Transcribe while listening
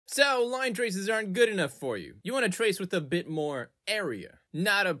So, line traces aren't good enough for you. You want to trace with a bit more area.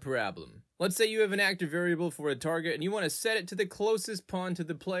 Not a problem. Let's say you have an active variable for a target and you want to set it to the closest pawn to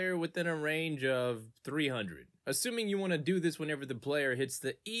the player within a range of 300. Assuming you want to do this whenever the player hits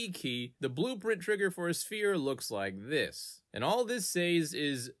the E key, the blueprint trigger for a sphere looks like this. And all this says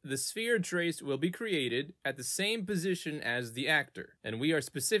is the sphere trace will be created at the same position as the actor, and we are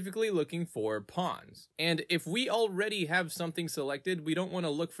specifically looking for pawns. And if we already have something selected, we don't want to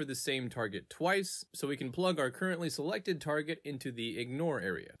look for the same target twice, so we can plug our currently selected target into the ignore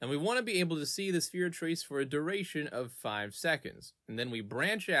area. And we want to be able to see the sphere trace for a duration of 5 seconds. And then we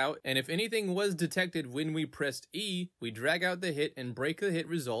branch out, and if anything was detected when we pressed E, we drag out the hit and break the hit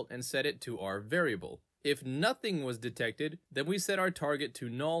result and set it to our variable. If nothing was detected, then we set our target to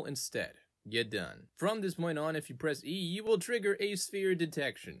null instead. You're done. From this point on, if you press E, you will trigger a sphere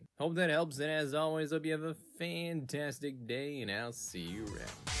detection. Hope that helps, and as always, hope you have a fantastic day, and I'll see you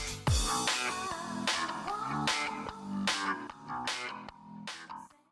around.